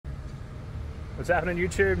What's happening,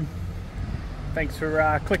 YouTube? Thanks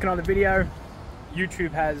for clicking on the video. YouTube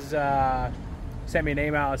has sent me an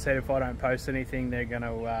email and said if I don't post anything, they're going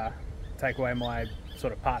to take away my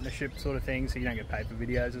sort of partnership sort of thing, so you don't get paid for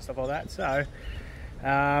videos and stuff like that. So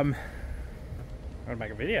I'm going to make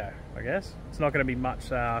a video, I guess. It's not going to be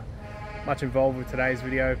much involved with today's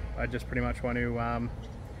video. I just pretty much want to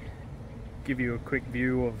give you a quick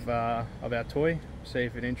view of our toy, see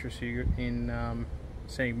if it interests you in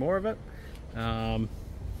seeing more of it.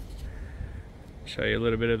 Show you a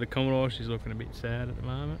little bit of the Commodore. She's looking a bit sad at the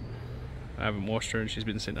moment. I haven't washed her and she's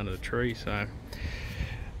been sitting under the tree. So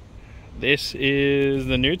this is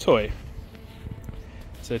the new toy.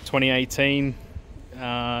 It's a 2018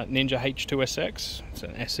 Ninja H2SX. It's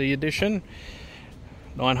an SE edition,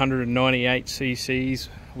 998 cc's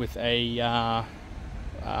with a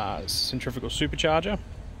centrifugal supercharger.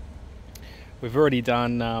 We've already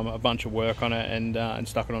done a bunch of work on it and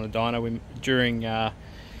stuck it on the dyno. During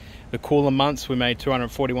the cooler months, we made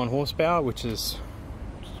 241 horsepower, which is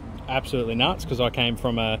absolutely nuts because I came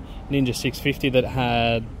from a Ninja 650 that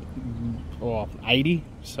had 80.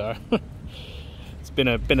 So it's been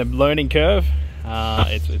a learning curve.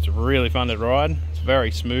 It's really fun to ride. It's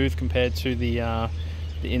very smooth compared to the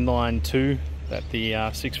inline 2 that the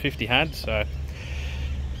 650 had. So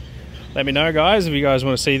let me know, guys, if you guys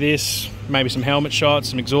want to see this. Maybe some helmet shots,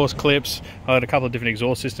 some exhaust clips. I had a couple of different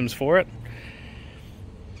exhaust systems for it.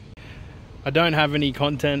 I don't have any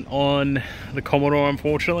content on the Commodore,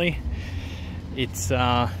 unfortunately. It's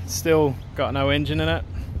still got no engine in it.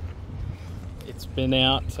 It's been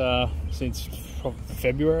out since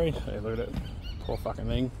February. Hey, look at it, poor fucking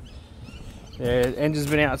thing. Yeah, the engine's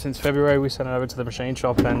been out since February. We sent it over to the machine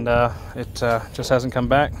shop and it just hasn't come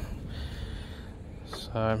back.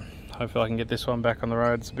 So hopefully I can get this one back on the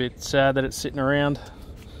road. It's a bit sad that it's sitting around.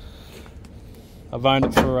 I've owned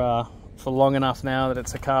it for long enough now that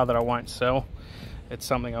it's a car that I won't sell. It's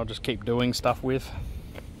something I'll just keep doing stuff with.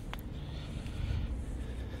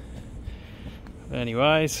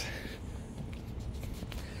 Anyways,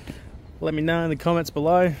 let me know in the comments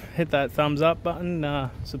below. Hit that thumbs up button.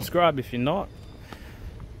 Subscribe if you're not.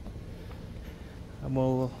 And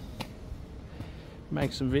we'll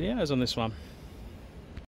make some videos on this one.